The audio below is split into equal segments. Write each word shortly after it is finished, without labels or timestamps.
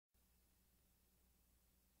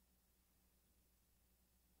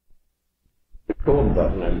record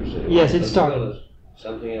button, I presume. Yes, it's started. As well as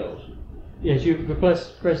something else. Yes, you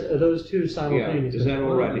press those two simultaneously. Is that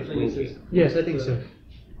all right? It's blinking. Yes, I think so.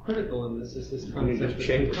 Critical in this is this Can you concept just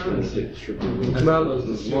check of it? concurrency. It should be. Well, it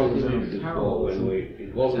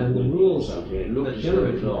wasn't And the rules something. It that looked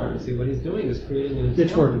generate so long. concurrency, what he's doing is creating an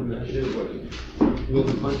It's working. mesh It is working. with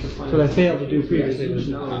a bunch of What I failed to do previously was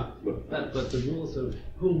but the rules of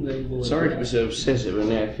whom they will. Sorry to be so obsessive,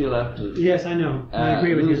 and I feel after Yes, I know. I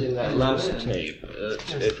agree with losing you. that last tape,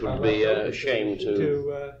 it would be a shame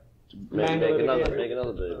to make mangle it another again.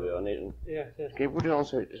 video on it. Yeah, yes. Can you put it on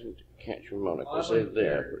so it doesn't catch your monocle? Say it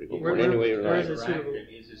there. Where Any way you is like. it suitable?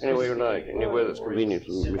 Any way you like. Anywhere that's convenient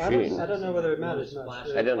for the machine. I don't know whether it matters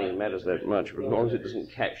much. I don't think it matters that much, but as long as it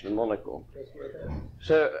doesn't catch the monocle.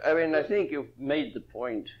 So, I mean, I think you've made the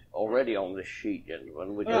point already on this sheet,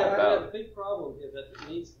 gentlemen, which is I have a about... big problem here that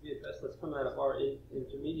needs to be addressed. Let's come out of our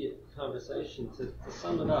intermediate conversation. To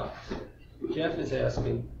sum it up, Jeff is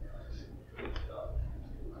asking,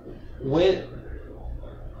 when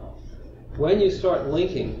you start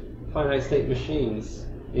linking finite state machines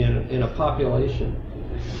in a population,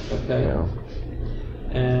 okay, Yeah.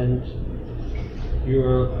 and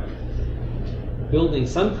you're building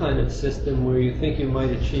some kind of system where you think you might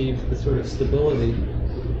achieve the sort of stability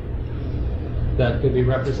that could be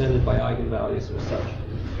represented by eigenvalues or such.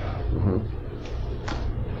 Mm-hmm.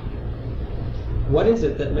 What is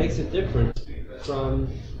it that makes it different from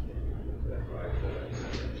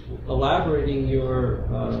elaborating your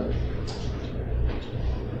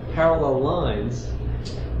parallel lines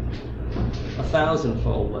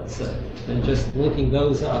 1,000-fold, let's say, and just linking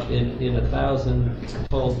those up in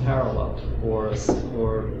 1,000-fold parallel or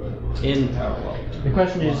n parallel? The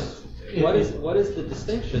question is, What is the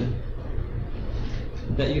distinction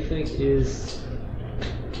that you think is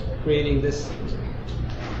creating this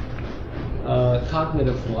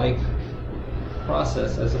cognitive-like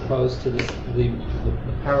process as opposed to the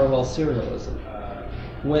parallel serialism?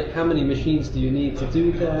 How many machines do you need to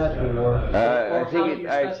do that?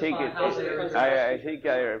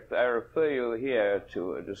 I refer you here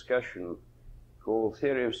to a discussion called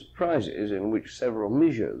Theory of Surprises, in which several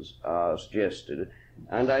measures are suggested,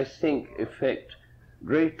 and I think affect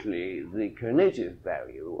greatly the cognitive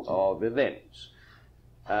value of events.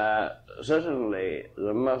 Certainly,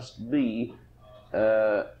 there must be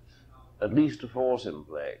at least a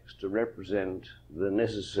 4-simplex to represent the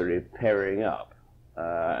necessary pairing up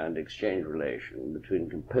and exchange relation between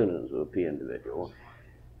components of a P individual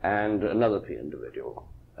and another P individual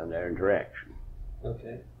and their interaction.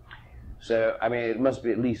 Okay. So, I mean, it must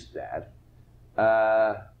be at least that.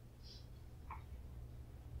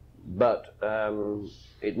 But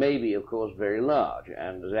it may be, of course, very large,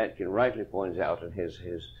 and as Atkin rightly points out in his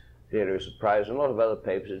Theory of Surprise, and a lot of other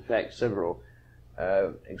papers, in fact, several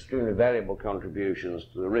extremely valuable contributions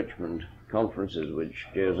to the Richmond conferences which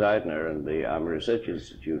Joe Zeidner and the Army Research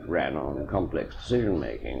Institute ran on complex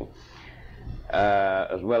decision-making,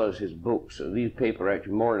 as well as his books. So these papers are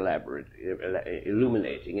actually more elaborate,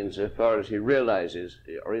 illuminating insofar as he realizes,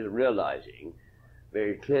 or is realizing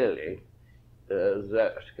very clearly,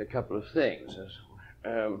 that a couple of things.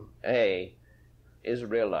 A, is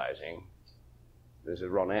realizing, this is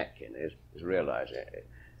Ron Atkin, is realizing,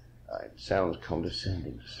 it sounds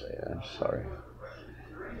condescending to say, I'm sorry,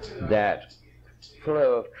 that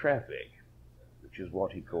flow of traffic, which is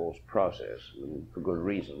what he calls process, and for good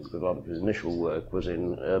reason, because a lot of his initial work was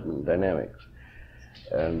in urban dynamics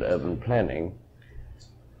and urban planning,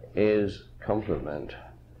 is complementary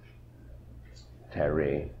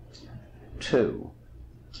to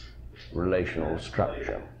relational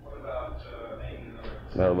structure.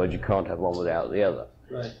 In other words, you can't have one without the other.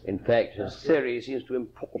 Right. In fact, his theory seems to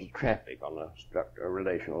import traffic on a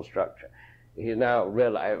relational structure. He's now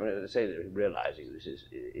realizing this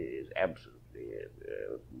is absolutely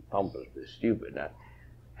pompously stupid. Now,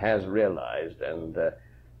 has realized and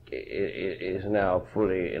is now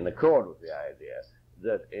fully in accord with the idea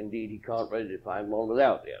that indeed he can't really define one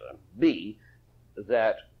without the other. B,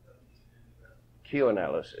 that Q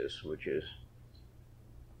analysis, which is,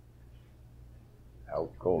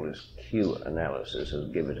 I'll call this Q analysis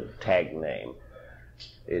and give it a tag name.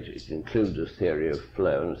 It includes a theory of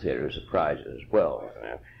flow and a theory of surprises as well.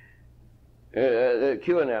 The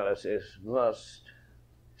Q analysis must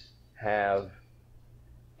have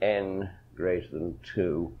n greater than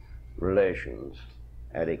 2 relations,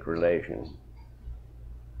 adic relations.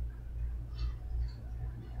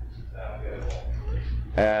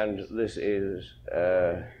 And this is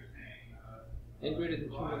N greater than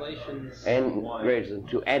 2 relations. n greater than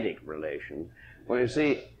 2 adic relations. Well, you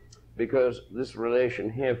see, because this relation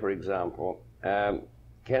here, for example,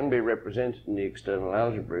 can be represented in the external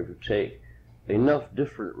algebra if you take enough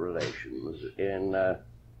different relations in a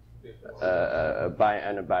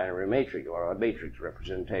binary matrix, or a matrix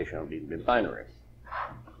representation of the binary.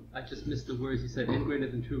 I just missed the words you said. N greater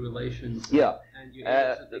than 2 relations. Yeah. And you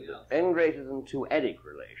added something else. N greater than 2 adic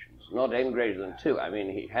relations, not n greater than 2. I mean,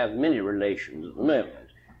 he has many relations at the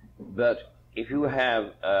moment, but if you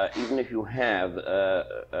have, even if you have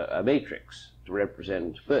a matrix to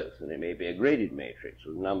represent both, and it may be a graded matrix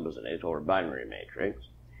with numbers in it, or a binary matrix,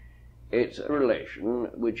 it's a relation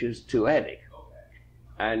which is 2-adic.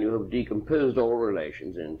 And you have decomposed all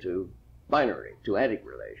relations into binary, 2-adic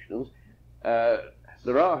relations.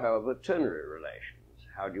 There are, however, ternary relations.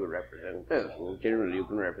 How do you represent those? Well, generally, you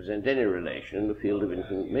can represent any relation in the field of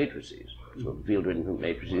infinite matrices. That's what the field of infinite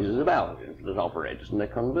matrices is about, infinite operators and their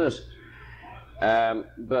converses.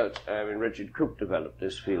 But Richard Cook developed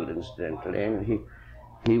this field, incidentally, and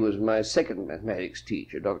he was my second mathematics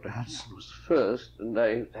teacher. Dr. Hudson was the first, and I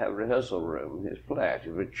used to have a rehearsal room in his flat. He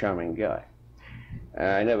was a very charming guy.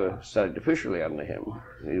 I never studied officially under him.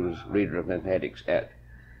 He was reader of mathematics at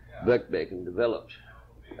Birkbeck and developed,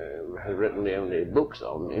 has written the only books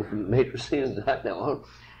on infinite matrices that I know of,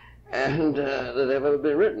 and that have ever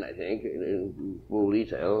been written, I think, in full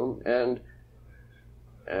detail. And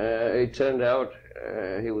it turned out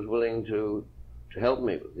he was willing to help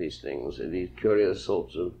me with these things, these curious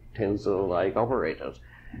sorts of tensor-like operators,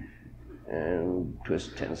 and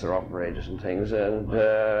twist tensor operators and things, and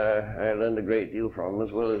I learned a great deal from him,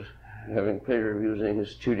 as well as having pleasure of using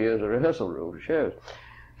his studio as a rehearsal room for shows.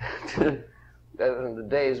 That was in the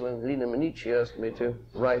days when Lina Manici asked me to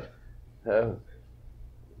write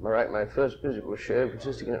my first musical show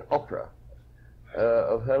consisting in an opera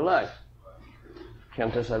of her life,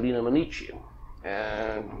 Countess Alina Manici,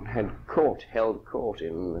 and had held court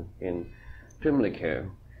in Pimlico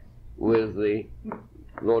with the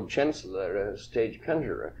Lord Chancellor, a stage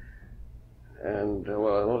conjurer. And,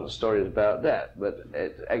 well, a lot of stories about that, but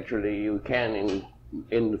actually you can,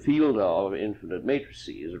 in the field of infinite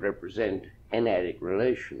matrices, represent n-adic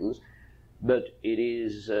relations, but it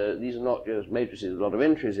is, these are not just matrices with a lot of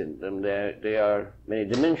entries in them, they are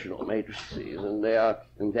many-dimensional matrices, and they are,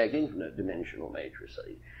 in fact, infinite-dimensional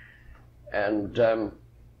matrices. And the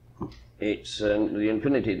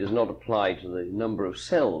infinity does not apply to the number of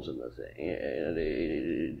cells in the thing.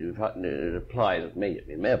 It applies, it may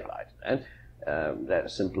apply to that.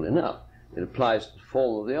 That's simple enough. It applies to the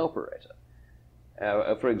form of the operator.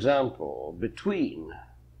 For example, between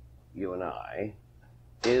you and I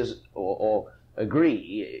is, or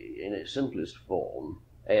agree in its simplest form,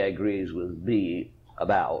 A agrees with B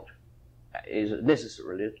about, is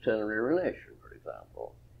necessarily a ternary relation, for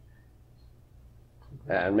example.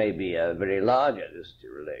 And maybe a very large adicity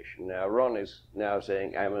relation. Now, Ron is now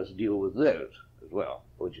saying I must deal with those as well,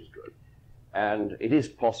 which is good. And it is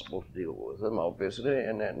possible to deal with them, obviously,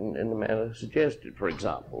 in the manner suggested, for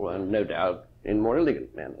example, and no doubt in more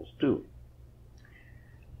elegant manners, too.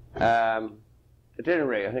 At any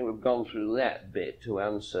rate, I think we've gone through that bit to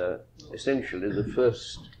answer essentially the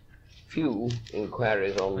first few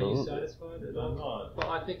inquiries on them. Are you satisfied? Well,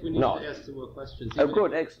 I think we need to ask some more questions. Oh,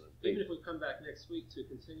 good, excellent. Even if we come back next week to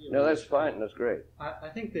continue. No, that's fine, that's great. I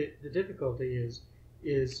think that the difficulty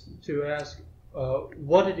is to ask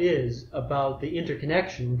what it is about the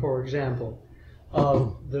interconnection, for example,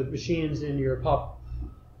 of the machines in your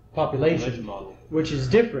population, which is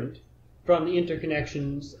different from the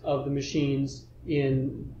interconnections of the machines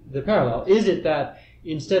in the parallel. Is it that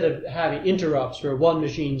instead of having interrupts where one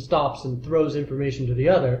machine stops and throws information to the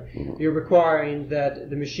other, you're requiring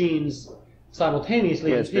that the machines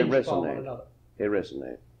simultaneously impinge upon one another? They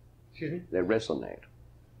resonate. Excuse me? They resonate.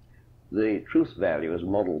 The truth value is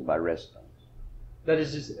modeled by resonance. That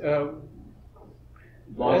is just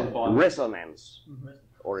resonance,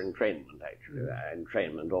 or entrainment, actually.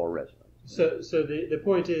 Entrainment or resonance. So the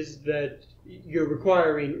point is that you're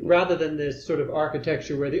requiring, rather than this sort of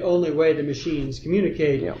architecture where the only way the machines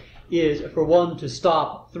communicate is for one to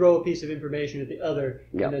stop, throw a piece of information at the other,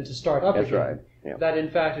 and then to start up again. Right. Yeah. That, in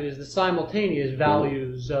fact, it is the simultaneous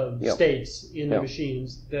values of states in the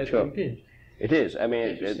machines that impinge. It is. I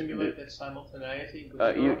mean, can you simulate that simultaneity?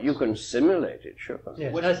 You can simulate it, sure.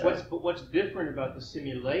 Yes, what's different about the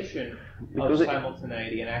simulation of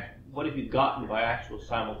simultaneity, and what have you gotten by actual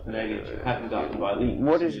simultaneity that you haven't gotten by the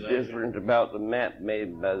What is simulation? different about the map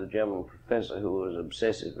made by the German professor who was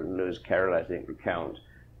obsessive, and Lewis Carroll, I think,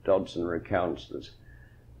 Dodson recounts this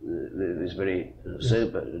very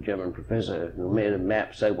sober German professor who made a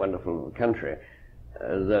map so wonderful of the country,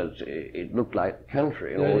 that it looked like the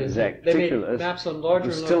country and all They exact made particulars. maps on larger It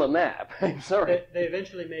was and still a larger. map. I'm sorry. They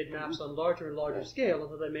eventually made maps on larger and larger scale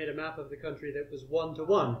until they made a map of the country that was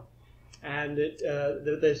 1-to-1. And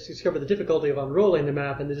they discovered the difficulty of unrolling the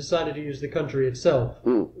map, and they decided to use the country itself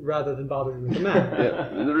rather than bothering with the map.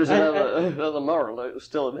 Yeah. There is another moral. It was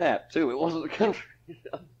still a map too. It wasn't a country.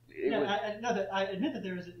 I admit that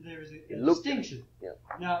there is a looked- distinction. Yeah.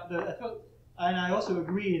 Now, and I also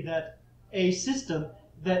agree that a system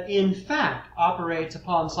that in fact operates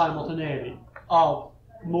upon simultaneity of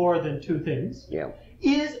more than two things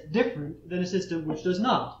is different than a system which does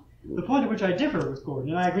not. The point at which I differ with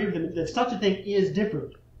Gordon, and I agree with him, that such a thing is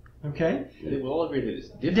different. Okay? I think we'll all agree that it's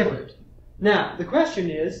different. Different. Now, the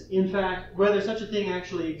question is, in fact, whether such a thing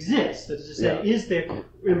actually exists. That is to say, is there...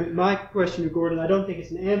 My question to Gordon, I don't think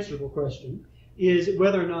it's an answerable question, is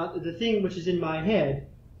whether or not the thing which is in my head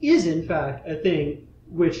is, in fact, a thing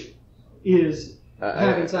which is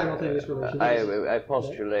having simultaneous relations. I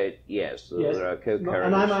postulate, yes, there are co-currencies.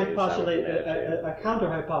 And I might postulate a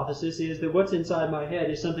counter-hypothesis is that what's inside my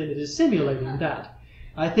head is something that is simulating that.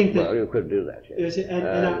 I think that... Well, you could do that, yes.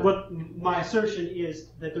 What my assertion is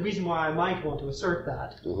that the reason why I might want to assert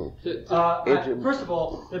that, first of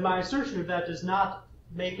all, that my assertion of that does not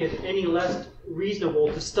make it any less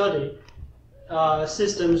reasonable to study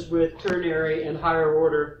systems with ternary and higher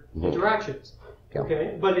order interactions. Yeah.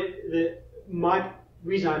 Okay, but my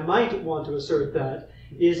reason I might want to assert that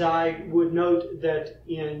is I would note that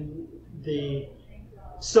in the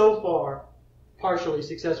so far partially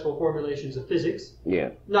successful formulations of physics,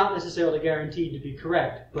 not necessarily guaranteed to be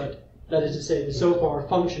correct, but that is to say the so far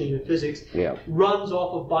functioning of physics runs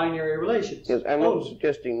off of binary relations. Yes, I'm not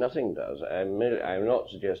suggesting nothing does. I'm not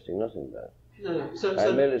suggesting nothing does. No.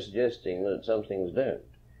 I'm merely suggesting that some things don't.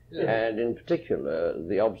 Yeah. And in particular,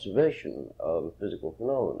 the observation of physical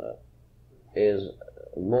phenomena is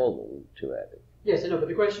more than two-adic. Yes, I know, but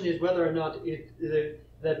the question is whether or not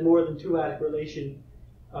that more than two-adic relation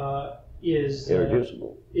is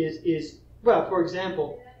irreducible. Well, for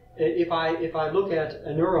example, if I look at a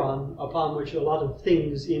neuron upon which a lot of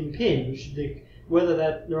things impinge, whether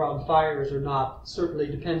that neuron fires or not certainly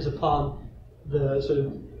depends upon the sort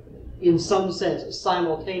of, in some sense,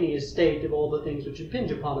 simultaneous state of all the things which impinge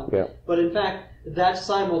upon it. Yeah. But in fact, that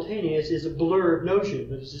simultaneous is a blurred notion.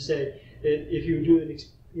 That is to say, if you do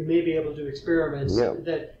you may be able to do experiments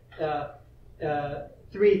that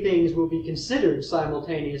three things will be considered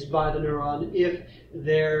simultaneous by the neuron if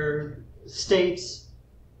their states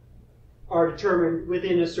are determined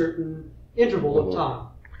within a certain interval of time.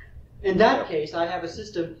 In that case, I have a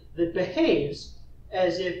system that behaves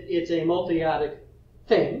as if it's a multi-adic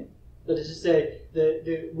thing. That is to say,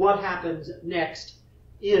 what happens next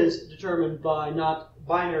is determined by not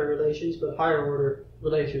binary relations, but higher order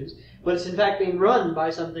relations. But it's in fact being run by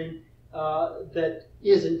something that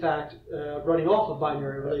is in fact running off of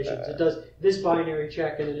binary relations. It does this binary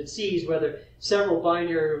check, and then it sees whether several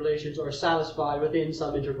binary relations are satisfied within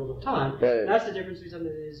some interval of time. That's the difference between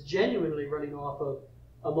something that is genuinely running off of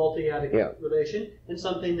a multi-adic relation and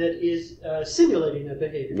something that is simulating that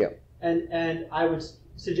behavior. And I would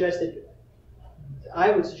suggest that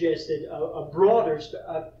a broader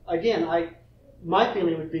my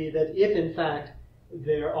feeling would be that if in fact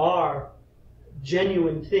there are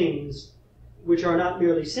genuine things which are not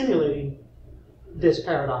merely simulating this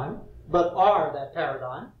paradigm, but are that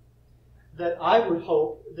paradigm, that I would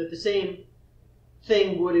hope that the same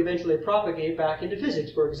thing would eventually propagate back into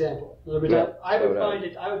physics, for example. In other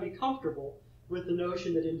words, I would be comfortable with the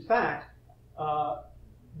notion that in fact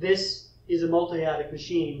this is a multi-adic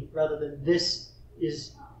machine rather than this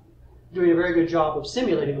is doing a very good job of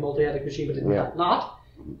simulating a multi-adic machine, but in fact not,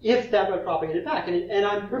 if that would propagate it back. And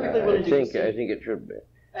I'm perfectly willing to concede. I think it should be.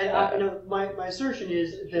 And my assertion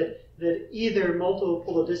is that either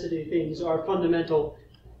multiplicity things are fundamental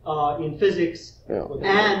in physics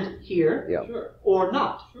and here, or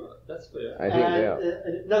not. Sure, that's clear. I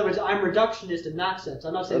think, in other words, I'm reductionist in that sense.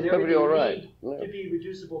 I'm not saying that's everything right. to be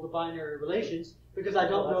reducible to binary relations, because I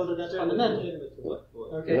don't know that that's fundamental.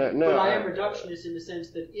 Okay, No, but I am reductionist in the sense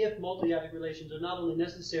that if multi-adic relations are not only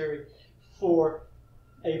necessary for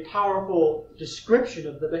a powerful description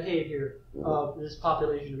of the behavior of this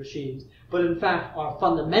population of machines, but in fact are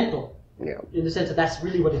fundamental in the sense that that's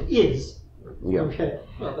really what it is. Okay,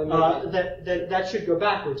 that should go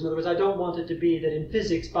backwards. In other words, I don't want it to be that in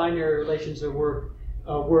physics binary relations are work,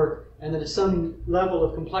 and that at some level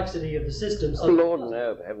of complexity of the system. Oh Lord,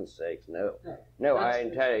 no! For heaven's sakes, no. No, I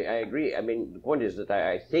agree. I mean, the point is that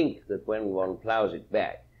I think that when one plows it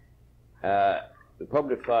back, you'll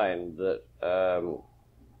probably find that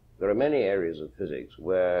there are many areas of physics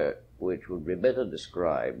where which would be better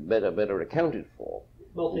described, better accounted for,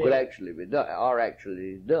 Multi-adic. could actually be done, are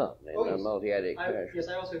actually done in a multi-adic fashion. Yes,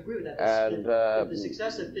 I also agree with that. And, the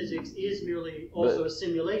success of physics is merely also a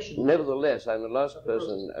simulation. Nevertheless, I'm the last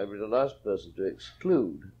person to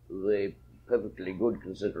exclude the perfectly good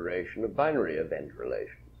consideration of binary event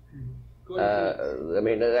relations. I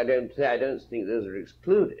mean, I don't think those are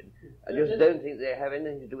excluded. I just don't think they have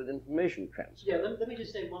anything to do with information transfer. Yeah, let me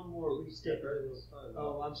just say one more step.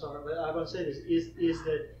 Oh, I'm sorry, but I want to say this is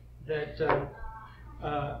that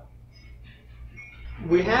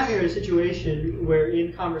we have here a situation where,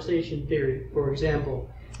 in conversation theory, for example,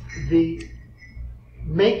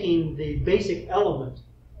 making the basic element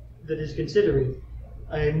that is considering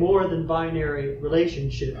a more than binary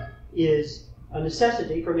relationship is a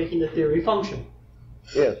necessity for making the theory function.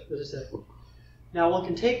 Yes. As I said. Now, one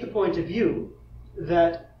can take the point of view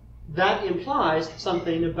that implies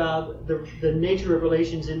something about the nature of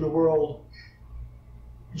relations in the world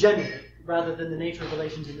generally, rather than the nature of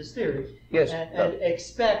relations in this theory. Yes. And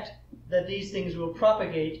expect that these things will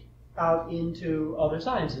propagate out into other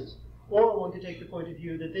sciences. Or one could take the point of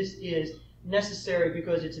view that this is necessary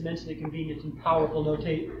because it's immensely convenient and powerful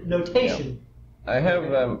notation. I have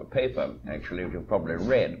a paper, actually, which you've probably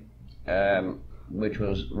read, which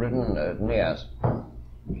was written at NIAS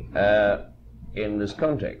in this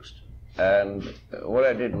context. And what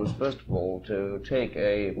I did was, first of all, to take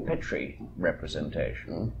a Petri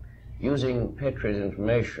representation using Petri's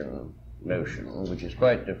information notion, which is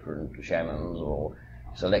quite different to Shannon's or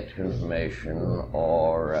selective information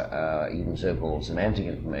or even so-called semantic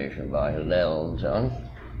information by Hillel and so on,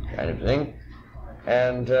 kind of thing.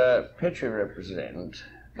 And Petri represent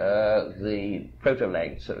the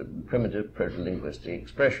primitive proto-linguistic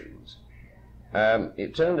expressions.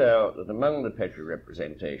 It turned out that among the Petri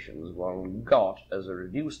representations, one got as a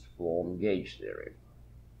reduced form gauge theory.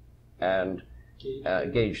 And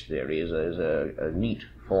gauge theory is a neat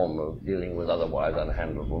form of dealing with otherwise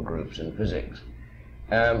unhandleable groups in physics.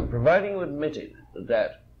 Providing you admitted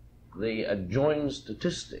that the adjoined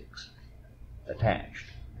statistics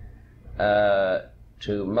attached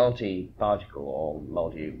to multi-particle or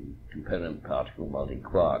multi-component particle,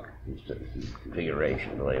 multi-quark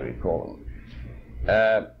configuration, whatever you call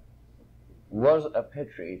them, was a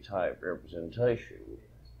Petri-type representation,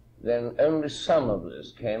 then only some of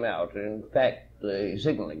this came out. In fact, the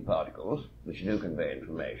signaling particles, which do convey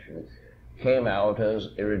information, came out as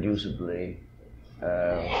irreducibly,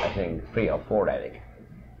 I think, 3 or 4-adic.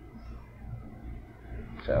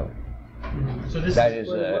 So this that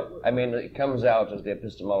is, I mean, it comes out as the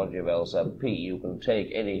epistemology of L sub P. You can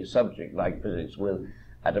take any subject like physics with,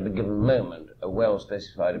 at a given moment, a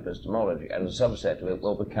well-specified epistemology, and a subset of it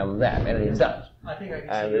will become that, and it does. I think I can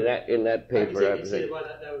and see in that paper, I can see why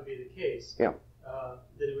that would be the case. Yeah.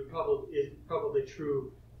 That it would is probably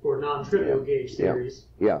true for non-trivial gauge theories.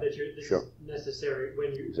 Yeah. That this is necessary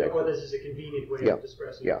when you, Exactly. or this is a convenient way of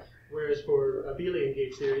expressing. Yeah. Whereas for abelian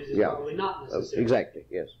gauge theories, it's probably not necessary. Exactly.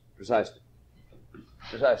 Yes. Precisely.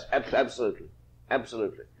 Absolutely.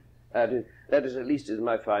 Absolutely. That is at least is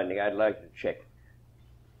my finding. I'd like to check.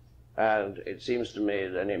 And it seems to me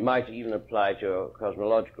that it might even apply to your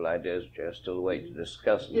cosmological ideas, which I still wait to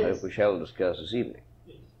discuss and hope we shall discuss this evening.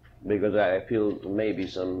 Because I feel there may be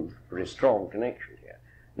some pretty strong connection here.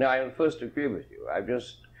 Now, I will first agree with you. I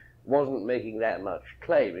just wasn't making that much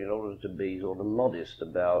claim in order to be sort of modest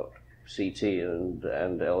about CT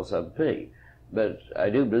and L sub P. But I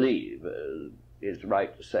do believe it's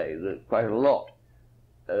right to say that quite a lot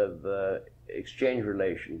of exchange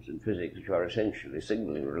relations in physics, which are essentially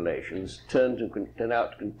signaling relations, turn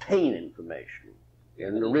out to contain information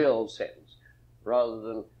in the real sense, rather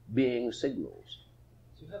than being signals.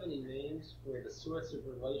 Do you have any names for the sorts of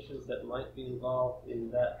relations that might be involved in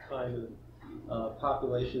that kind of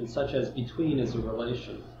population, such as between as a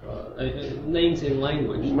relation? Names in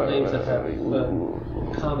language, names that have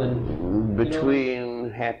common... Between,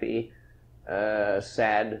 happy,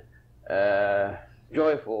 sad,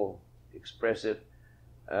 joyful, expressive,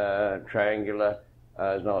 triangular,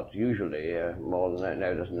 is not usually more than that,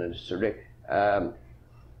 no, it doesn't necessarily.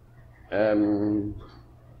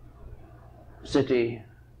 City,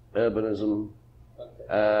 urbanism,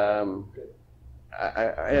 I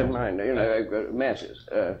don't mind, I've got masses.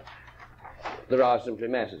 There are simply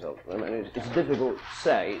masses of them, and it's difficult to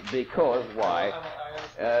say because why?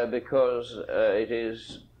 Because it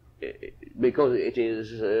is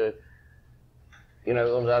you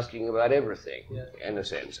know, one's asking about everything, Yes. in a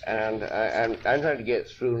sense. And I'm trying to get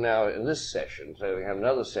through now in this session, so we have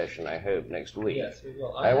another session, I hope, next week. Yes, we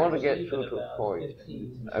will. I want to have get through to a about point.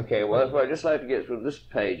 15. Okay, well, therefore, I'd just like to get through this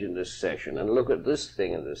page in this session and look at this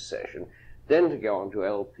thing in this session, then to go on to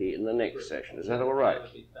LP in the next session. Is that all right? That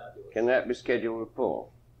would be fabulous. Can that be scheduled for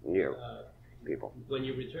you people? When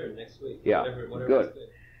you return next week. Yeah, Whatever good. is good.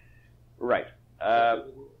 Right.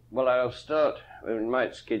 Well, I'll start, we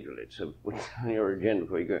might schedule it, so what's on your agenda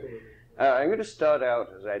before you go? I'm going to start out,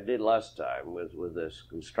 as I did last time, with this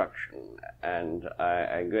construction, and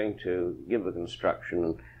I'm going to give the construction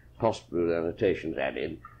and possibly with annotations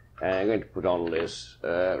added, and I'm going to put on this,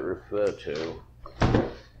 refer to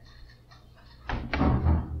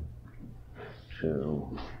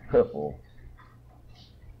purple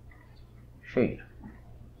sheet.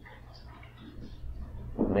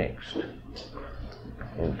 Next.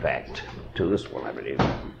 In fact, to this one, I believe.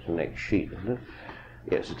 It's the next sheet, isn't it?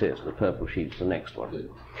 Yes, it is. The purple sheet's the next one.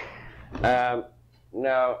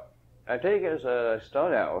 Now, I take it as I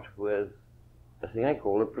start out with a thing I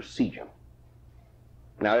call a procedure.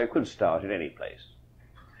 Now, I could start at any place.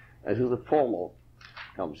 This is the formal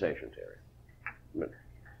conversation theory. But,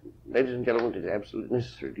 ladies and gentlemen, it is absolutely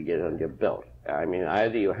necessary to get it under your belt. I mean,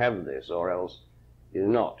 either you have this or else you're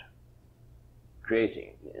not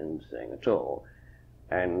creating anything at all.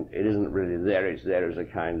 And it isn't really there, it's there as a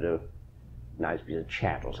kind of nice piece of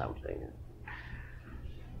chat or something.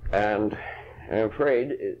 And I'm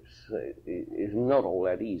afraid it's not all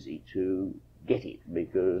that easy to get it,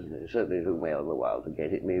 because it certainly took me a little while to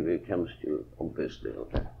get it. Maybe it comes to you obviously.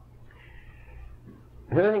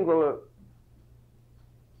 I think, well,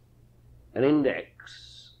 an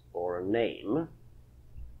index or a name,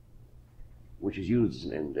 which is used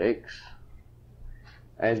as an index,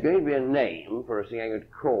 and it's going to be a name for a thing I'm going to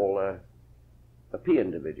call a P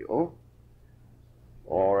individual,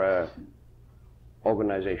 or a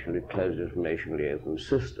organizationally closed informationally open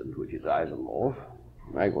system, which is isomorph.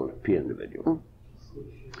 I call it a P individual,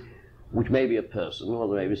 which may be a person, or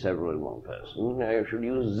there may be several in one person. I should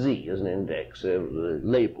use Z as an index of the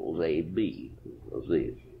labels A, B of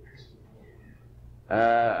these.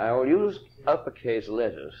 I will use uppercase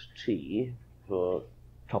letters T for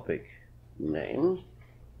topic names.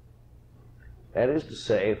 That is to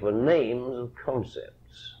say, for names of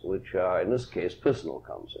concepts, which are, in this case, personal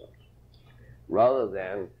concepts, rather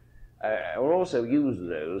than, I will also use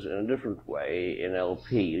those in a different way in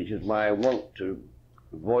LP, which is why I want to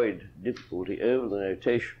avoid difficulty over the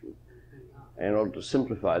notation. In order to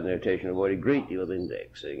simplify the notation, avoid a great deal of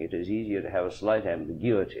indexing. It is easier to have a slight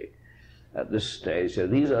ambiguity at this stage. So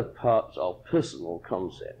these are parts of personal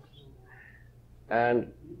concepts.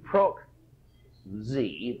 And proc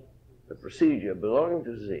Z, the procedure belonging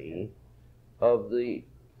to Z, of the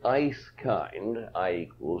ith kind, I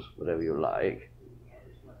equals whatever you like,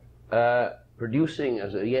 producing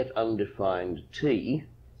as a yet undefined T,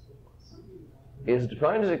 is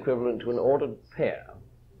defined as equivalent to an ordered pair,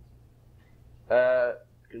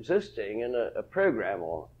 consisting in a program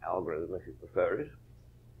or algorithm, if you prefer it,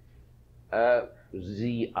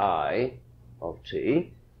 Zi of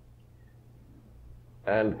T,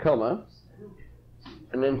 and comma,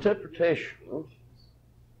 an interpretation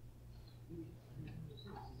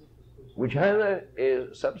which either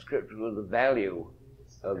is subscripted with the value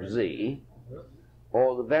of Z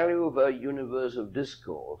or the value of a universe of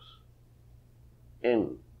discourse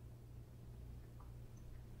in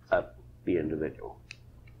a P individual.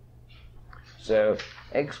 So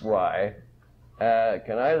XY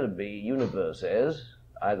can either be universes,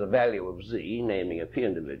 either value of Z, naming a P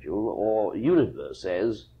individual, or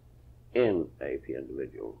universes in a P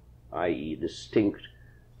individual, i.e. distinct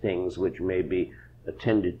things which may be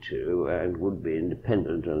attended to and would be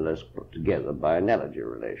independent unless put together by analogy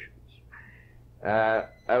relations.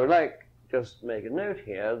 I would like just to make a note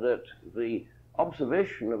here that the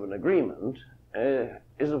observation of an agreement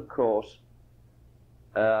is, of course,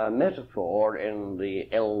 a metaphor in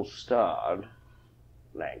the L-starred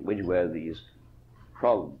language where these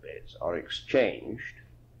prog bits are exchanged.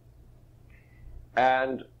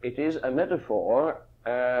 And it is a metaphor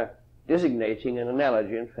designating an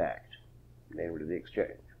analogy in fact, namely the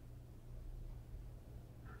exchange.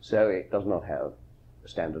 So it does not have a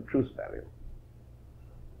standard truth value.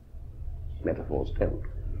 Metaphors don't.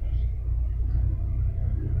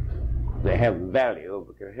 They have the value of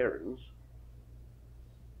a coherence,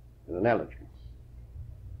 an analogy,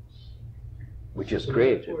 which is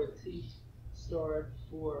created. Therefore, T starred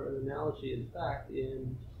for an analogy, in fact,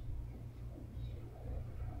 in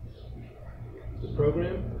the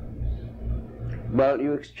program? Well,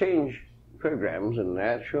 you exchange programs in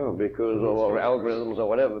that, sure, because, or algorithms or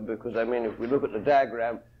whatever, because, I mean, if we look at the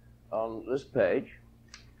diagram on this page,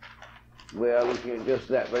 we are looking at just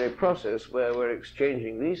that very process where we're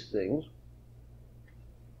exchanging these things,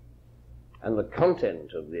 and the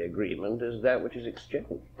content of the agreement is that which is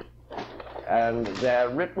exchanged. And they're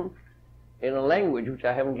written in a language which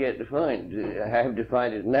I haven't yet defined. I have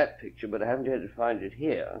defined it in that picture, but I haven't yet defined it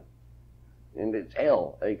here. And it's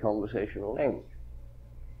L, a conversational language.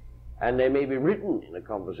 And they may be written in a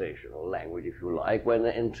conversational language, if you like, when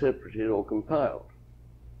they're interpreted or compiled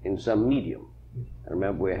in some medium. I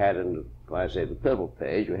remember we had, when I say the purple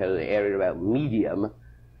page, we had an area about medium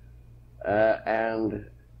and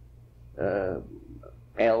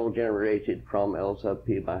L generated from L sub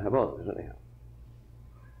P by hypothesis, anyhow.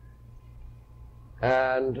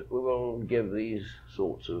 And we will give these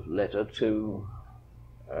sorts of letter to,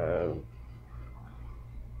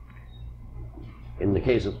 in the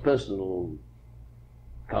case of personal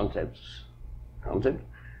concept,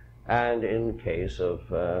 and in case of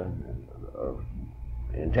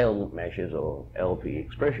intelligent meshes or LP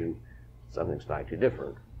expression, something slightly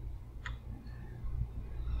different.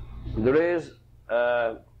 There is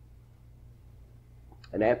an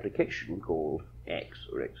application called X,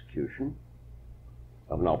 or execution,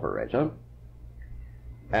 of an operator,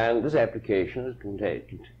 and this application is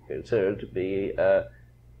considered to be an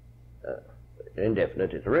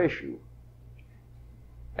indefinite iteration.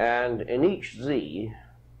 And in each Z,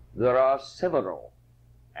 there are several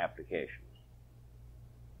applications.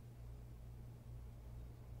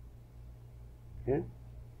 Okay?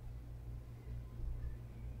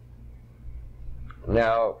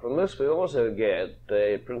 Now, from this we also get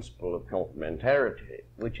the principle of complementarity,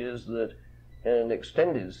 which is that in an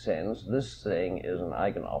extended sense, this thing is an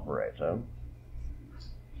eigenoperator,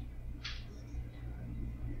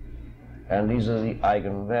 and these are the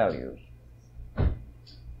eigenvalues.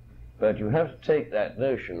 But you have to take that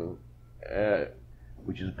notion,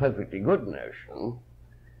 which is a perfectly good notion,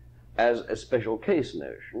 as a special case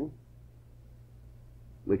notion,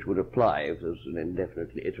 which would apply if there's an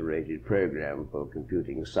indefinitely iterated program for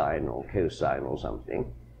computing sine or cosine or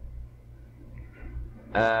something,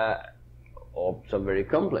 or some very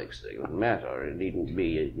complex thing, it doesn't matter. It needn't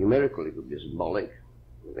be numerical, it could be symbolic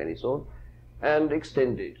of any sort, and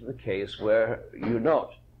extend it to the case where you're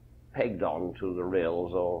not pegged on to the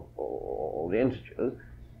reals or the integers,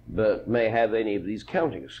 but may have any of these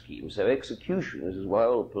counting schemes. So execution, this is why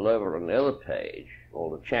I'll pull over on the other page, all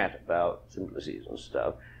the chat about simplices and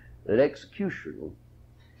stuff, that execution,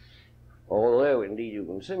 although indeed you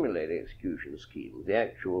can simulate execution schemes, the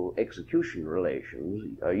actual execution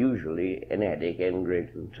relations are usually n-adic, n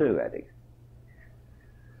greater than 2-adic.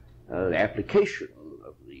 The application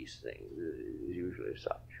of these things is usually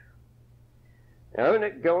such. Now I'm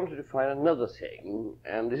going to go on to define another thing,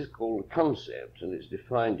 and this is called a concept, and it's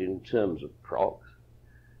defined in terms of proc.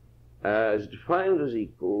 It's defined as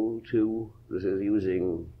equal to, this is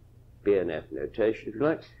using BNF notation, if you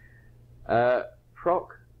like,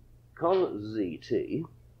 proc con zt,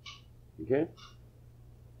 okay?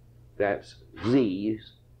 That's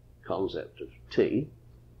Z's concept of T.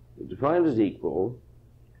 It's defined as equal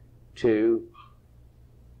to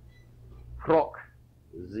proc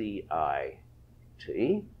zi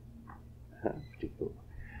T, particular,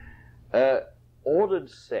 ordered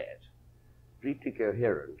set, completely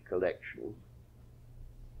coherent collection,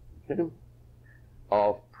 okay,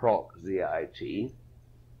 of proc zit,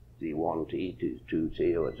 z1t,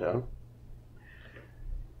 z2t, or whatever,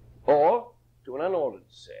 or to an unordered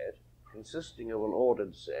set consisting of an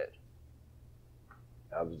ordered set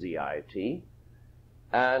of zit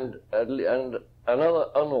and another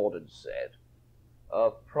unordered set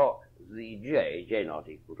of proc zj, j not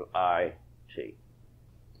equal to it.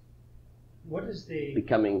 What is the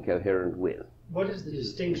becoming coherent with? What is the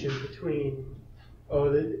distinction between,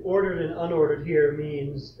 the ordered and unordered here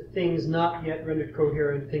means things not yet rendered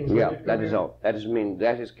coherent, things rendered coherent? Yeah, that is all.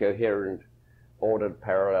 That is coherent, ordered,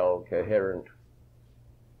 parallel, coherent.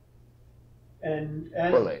 And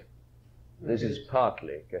as fully. This is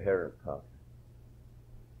partly coherent, partly.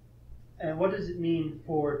 And what does it mean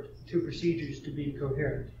for two procedures to be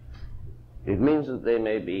coherent? It means that they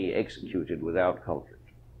may be executed without conflict.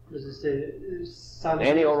 Does it say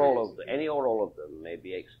simultaneously? Any or all of them may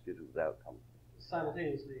be executed without conflict.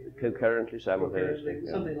 Simultaneously. Concurrently, simultaneously.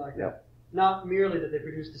 Coherently, something like yeah. that. Not merely that they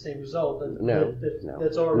produce the same result,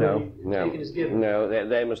 that's already taken as given. No,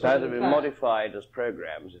 they must either be modified as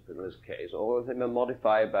programs, if in this case, or they may be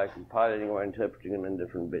modified by compiling or interpreting them in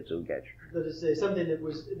different bits of gadget. That is to say, something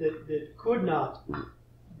that could not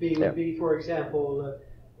be would be, for example,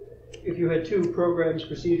 if you had two programs,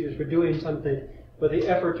 procedures for doing something, but the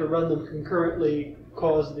effort to run them concurrently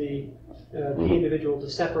caused the individual to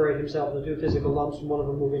separate himself into two physical lumps, and one of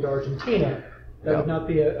them moving to Argentina, that would not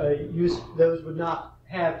be a use. Those would not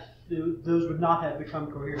have become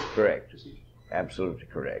coherent. Correct. Procedures. Absolutely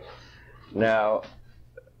correct. Now,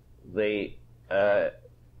 the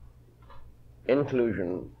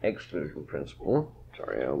inclusion-exclusion principle.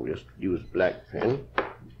 Sorry, I'll just use black pen.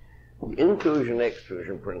 The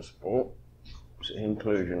inclusion-exclusion principle is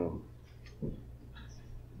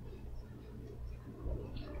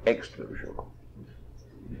inclusion-exclusion.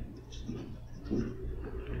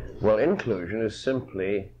 Well, inclusion is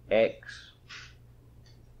simply X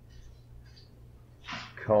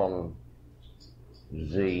con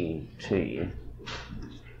ZT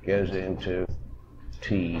goes into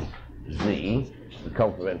TZ, the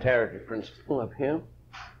complementarity principle up here.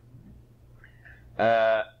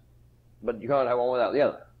 But you can't have one without the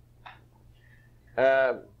other.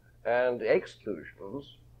 And the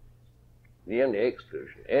exclusions, the only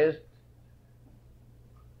exclusion is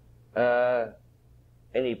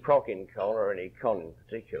any proc-in-con, or any con in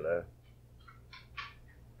particular,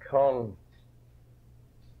 con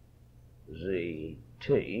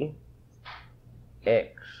ZT,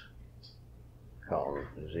 X con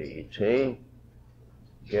ZT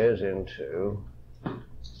goes into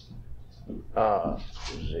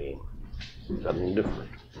RZ, something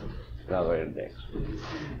different, another index.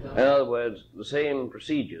 In other words, the same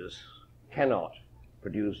procedures cannot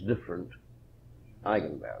produce different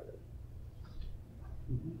eigenvalues.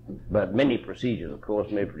 But many procedures, of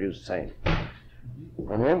course, may produce the same.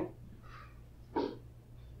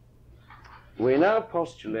 We now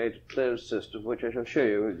postulate a closed system, which I shall show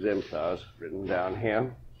you exemplars written down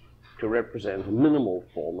here, to represent a minimal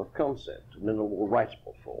form of concept, a minimal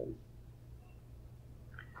writable form.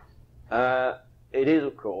 It is,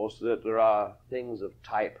 of course, that there are things of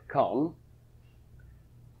type con,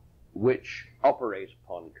 which operate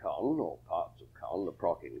upon con, or parts of con, the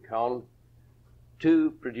proc-in-con,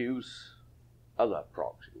 to produce other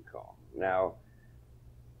procs in con. Now,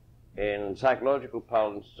 in psychological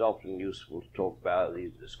parlance, it's often useful to talk about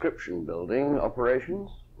these description-building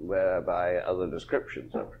operations, whereby other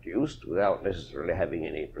descriptions are produced without necessarily having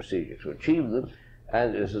any procedure to achieve them,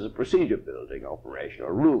 and this is a procedure-building operation,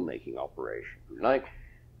 or rule-making operation, like,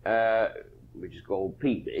 which is called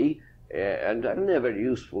PB, and they're very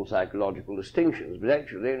useful psychological distinctions, but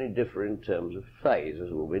actually they only differ in terms of phase,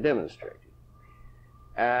 as will be demonstrated.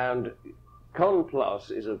 And con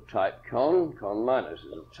plus is of type con, con minus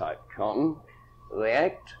is of type con. They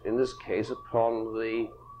act, in this case, upon the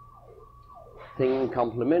thing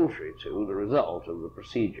complementary to the result of the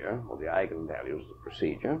procedure, or the eigenvalues of the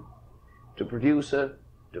procedure, to produce a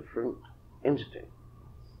different entity.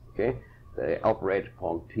 Okay? They operate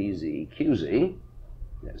upon PZ, QZ,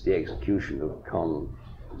 that's the execution of con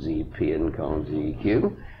ZP and con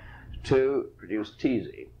ZQ, to produce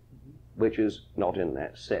TZ, which is not in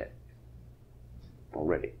that set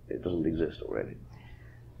already. It doesn't exist already.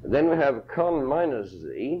 And then we have con minus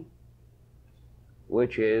Z,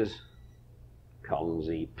 which is con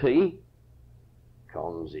ZP,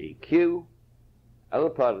 con ZQ. Other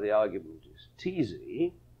part of the argument is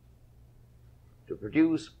TZ, to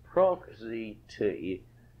produce proc ZT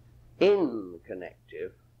in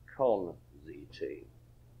connective con ZT.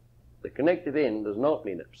 The connective in does not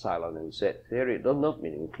mean epsilon in set theory. It does not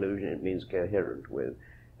mean inclusion. It means coherent with.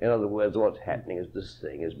 In other words, what's happening is this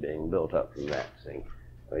thing is being built up from that thing.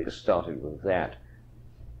 We just started with that.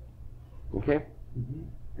 Okay?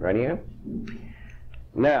 Right here?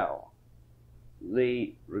 Now,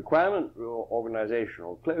 the requirement for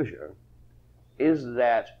organizational closure is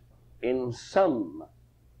that in some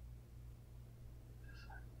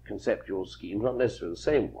conceptual schemes, not necessarily the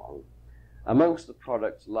same one, amongst the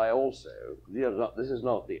products lie also, this is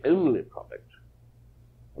not the only product,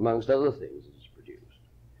 amongst other things that is produced,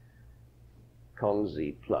 con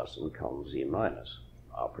Z plus and con Z minus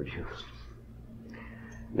are produced.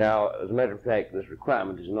 Now, as a matter of fact, this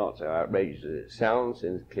requirement is not so outrageous as it sounds,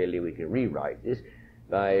 since clearly we can rewrite this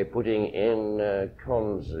by putting in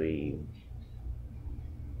con Z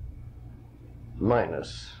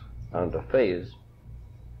minus under phase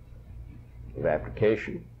of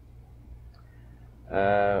application.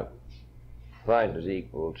 Find is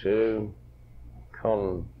equal to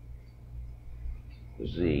con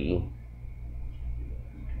Z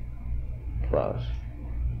plus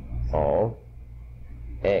of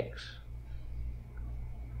X.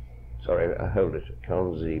 Sorry, I hold it at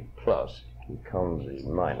con Z plus and con Z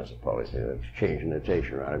minus. Apologies, let's change the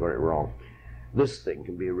notation around. I got it wrong. this thing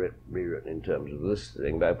can be rewritten in terms of this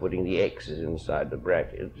thing by putting the x's inside the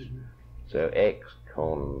brackets. So x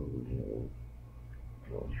con,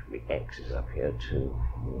 well, there should be x's up here too.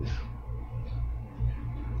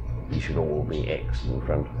 These should all be x in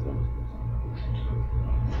front of them.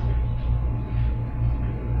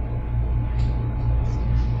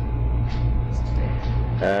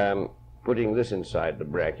 Putting this inside the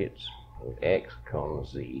brackets, x con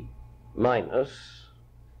z minus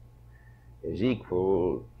is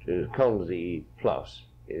equal to con z plus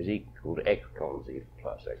is equal to x con z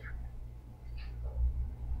plus actually.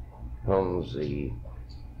 Con z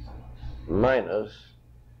minus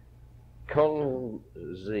con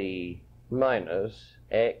z minus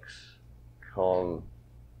x con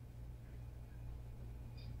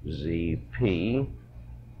zp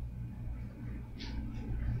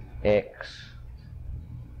x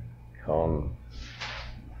con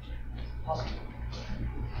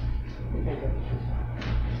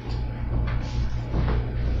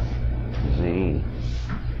z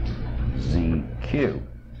zq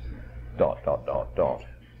dot dot dot dot.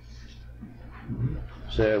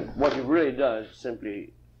 So what you've really done is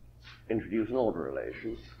simply introduce an order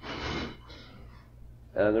relation,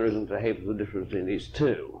 and there isn't a half of a difference in these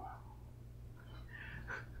two.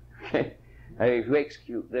 Okay. If you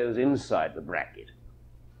execute those inside the bracket,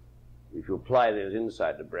 if you apply those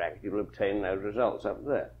inside the bracket, you'll obtain those results up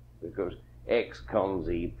there, because x con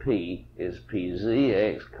zp is pz,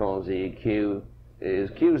 x con zq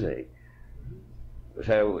is qz.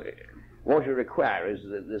 So what you require is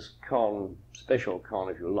that this con, special con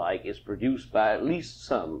if you like, is produced by at least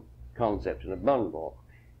some concept in a bundle.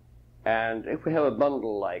 And if we have a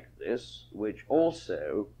bundle like this, which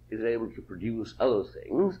also is able to produce other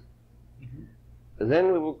things,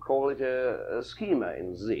 then we will call it a schema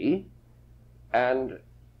in Z, and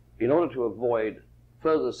in order to avoid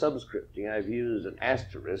further subscripting, I've used an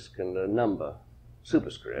asterisk and a number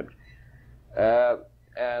superscript,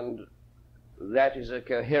 and that is a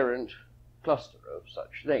coherent cluster of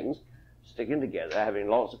such things, sticking together, having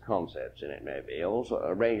lots of concepts in it maybe, also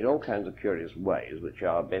arranged in all kinds of curious ways, which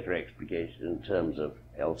are better explicated in terms of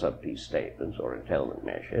L sub P statements or entailment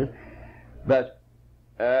meshes. But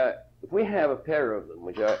if we have a pair of them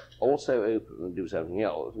which are also open and do something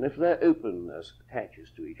else, and if their openness attaches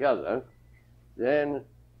to each other, then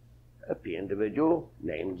a P individual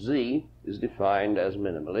named Z is defined as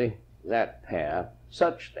minimally that pair,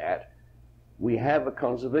 such that we have a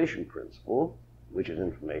conservation principle, which is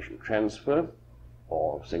information transfer,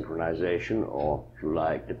 or synchronization, or, if you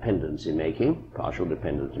like, dependency making, partial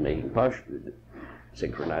dependency making, partial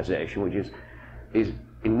synchronization, which is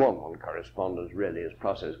in one correspondence really as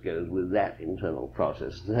process goes with that internal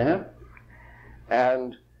process there.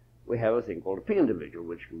 And we have a thing called a P individual,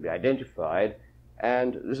 which can be identified,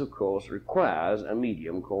 and this of course requires a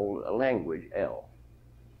medium called a language L.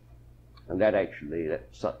 And that actually,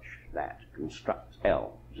 that constructs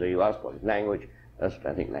L. So you ask what is language, that's what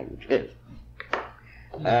I think language is.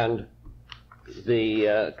 And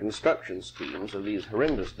the construction schemes of these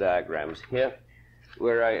horrendous diagrams here,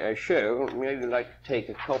 where I show, maybe you'd like to take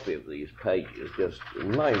a copy of these pages, just to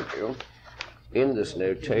remind you, in this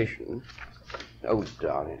notation. Oh,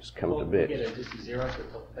 darn, it's come to bits.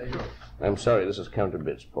 I'm sorry, this has come to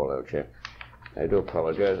bits, Paul Elcher. I do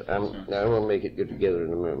apologize. I will make it get together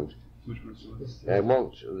in a moment. I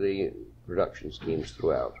want the production schemes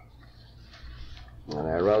throughout. And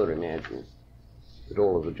I rather imagine that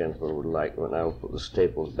all of the gentlemen would like when I'll put the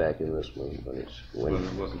staples back in this one. But it's when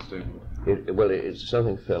it wasn't stapled. It's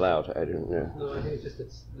something fell out. I don't know. No, I think it's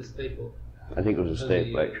just the staple. I think it was a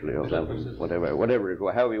staple actually, or something. Whatever it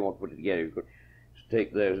was, however you want to put it together, you could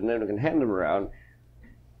take those and then we can hand them around.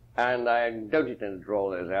 And I don't intend to draw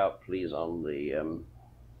those out, please, on the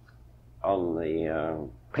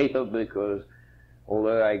paper, because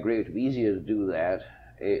although I agree it would be easier to do that,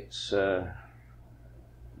 it's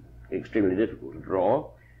extremely difficult to draw.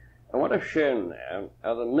 And what I've shown there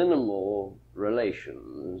are the minimal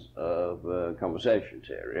relations of conversation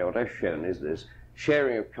theory. What I've shown is this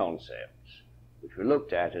sharing of concepts, which we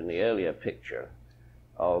looked at in the earlier picture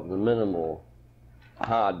of the minimal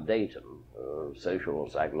hard datum of social or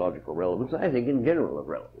psychological relevance, I think in general of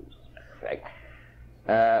relevance, as a matter of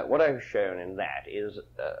fact. What I've shown in that is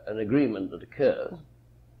an agreement that occurs,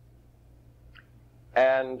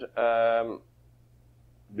 and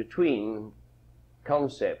between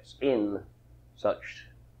concepts in such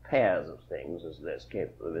pairs of things as this,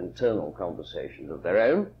 capable of internal conversations of their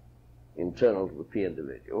own, internal to the P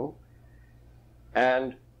individual,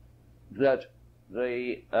 and that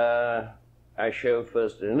I show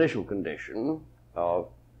first an initial condition of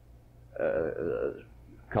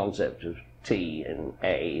concept of T in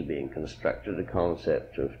A being constructed, a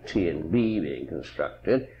concept of T in B being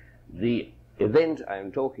constructed, the event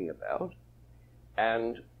I'm talking about,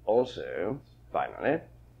 and also, finally,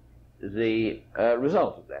 the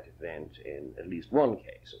result of that event in at least one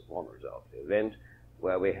case, one result of the event,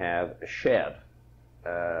 where we have a shared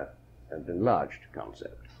and enlarged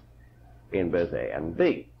concept in both A and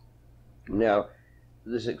B. Now,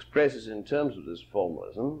 this expresses in terms of this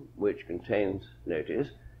formalism, which contains, notice,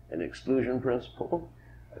 an exclusion principle,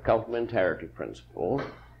 a complementarity principle,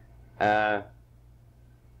 a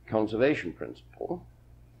conservation principle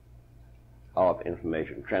of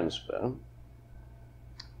information transfer,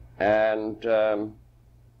 and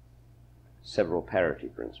several parity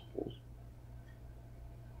principles,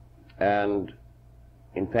 and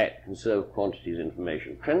in fact conserved quantities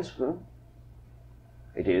information transfer.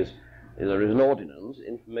 It is, if there is an ordinance,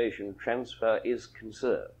 information transfer is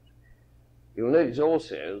conserved. You'll notice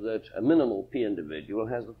also that a minimal P individual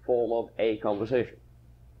has the form of a conversation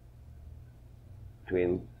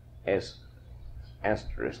between S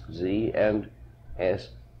asterisk Z and S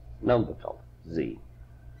number top Z.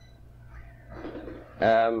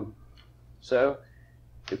 So,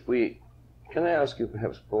 if we, can I ask you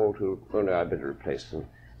perhaps, Paul, to, oh no, I better replace them.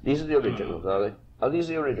 These are the originals, are they? Are these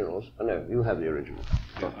the originals? Oh, no, you have the originals.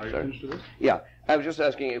 Are you finished with this? Yeah, I was just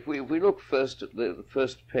asking, if we look first at the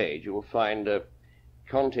first page, you will find a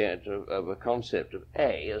content of a concept of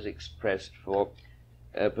A as expressed for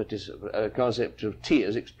a concept of T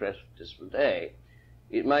as expressed for participant A.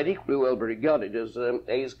 It might equally well be regarded as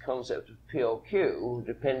A's concept of P or Q,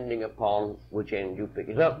 depending upon which end you pick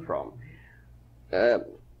it up from.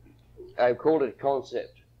 I've called it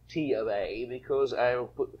concept T of A because I will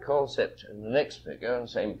put the concept in the next figure on the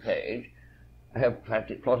same page. I have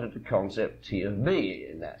plotted the concept T of B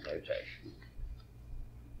in that notation,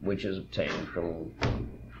 which is obtained from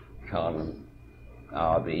con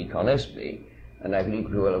RB, con SB. And I could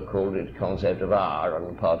equally well have called it concept of R on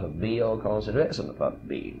the part of B or concept of S on the part of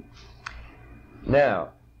B. Now,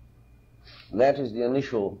 that is the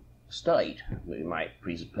initial state. We might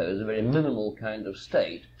presuppose a very minimal kind of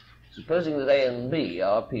state, supposing that A and B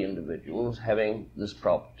are P individuals having this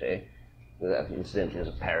property, that incidentally is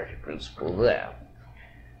a parity principle there.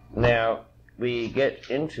 Now, we get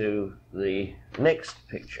into the next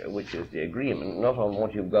picture, which is the agreement, not on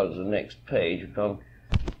what you've got as the next page, but on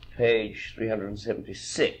page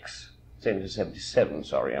 376, 77,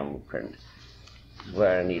 sorry, on the print,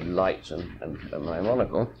 where I need lights and my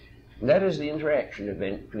monocle. That is the interaction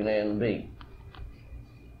event between A and B.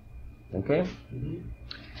 Okay? Mm-hmm.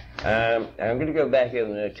 I'm going to go back over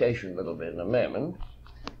the notation a little bit in a moment.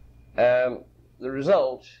 The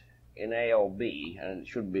result in A or B, and it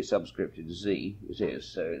should be subscripted Z, it is,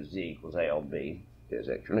 so Z equals A or B, it is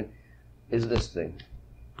actually, is this thing,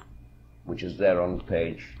 which is there on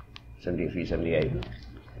page 73, 78,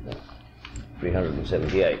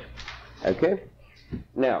 378. Okay?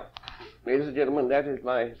 Now, ladies and gentlemen, that is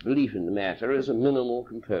my belief in the matter as a minimal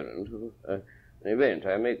component of an event.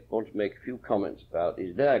 I want to make a few comments about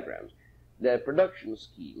these diagrams. They're production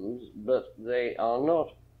schemes, but they are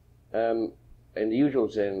not, in the usual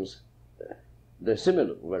sense, they're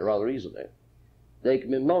similar, but rather easily. They can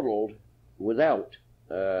be modeled without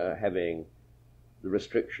having the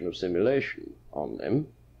restriction of simulation on them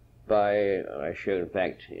by, I show in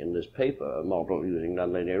fact in this paper, a model using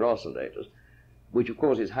nonlinear oscillators, which of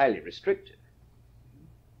course is highly restricted,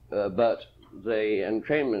 but the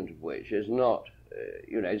entrainment of which is not,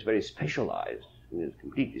 it's very specialized, it's a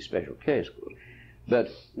completely special case, of course.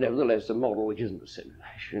 But nevertheless, a model which isn't a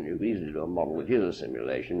simulation, you can easily do a model which is a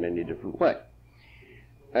simulation in many different ways.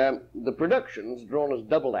 The productions drawn as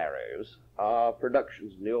double arrows are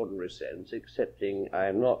productions in the ordinary sense, excepting I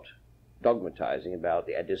am not dogmatizing about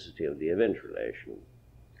the adicity of the event relation.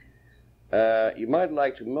 You might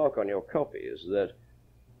like to mark on your copies that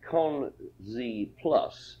con Z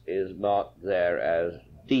plus is marked there as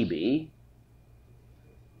dB,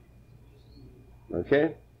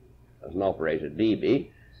 okay, as an operator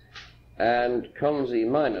dB, and con Z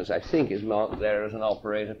minus, I think, is marked there as an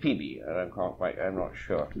operator PB, and I'm not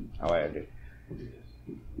sure how I did,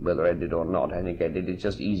 whether I did or not. I think I did. It's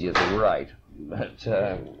just easier to write, but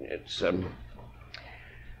it's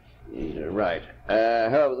easier to write.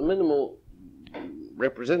 However, the minimal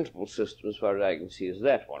representable system, as far as I can see, is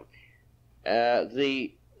that one.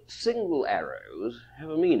 The single arrows have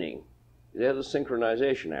a meaning. They're the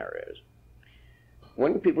synchronization arrows.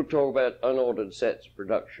 When people talk about unordered sets of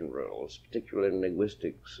production rules, particularly in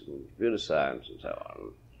linguistics and computer science and so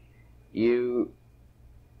on, you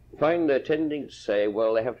find they're tending to say,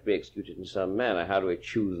 well, they have to be executed in some manner. How do we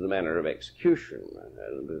choose the manner of execution?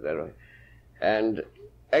 And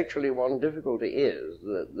actually one difficulty is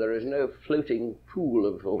that there is no floating pool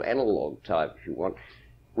of analog type, if you want,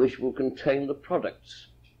 which will contain the products.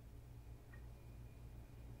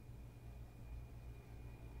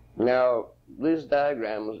 Now, these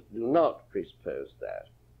diagrams do not presuppose that.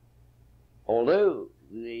 Although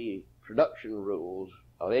the production rules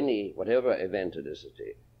of any whatever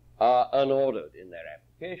eventodicity are unordered in their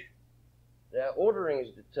application, their ordering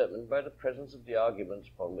is determined by the presence of the arguments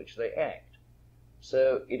upon which they act.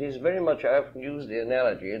 So it is very much, I often use the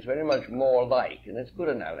analogy, it's very much more like, and it's a good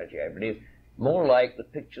analogy, I believe, more like the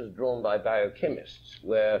pictures drawn by biochemists,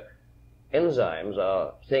 where enzymes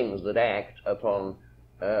are things that act upon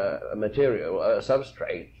a material, a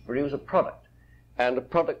substrate, to produce a product. And the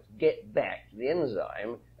products get back to the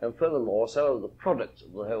enzyme, and furthermore, some of the products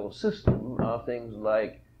of the whole system are things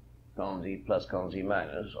like ConZ plus ConZ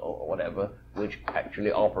minus, or whatever, which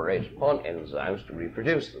actually operates upon enzymes to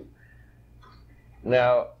reproduce them.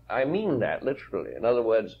 Now, I mean that literally. In other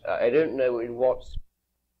words, I don't know in what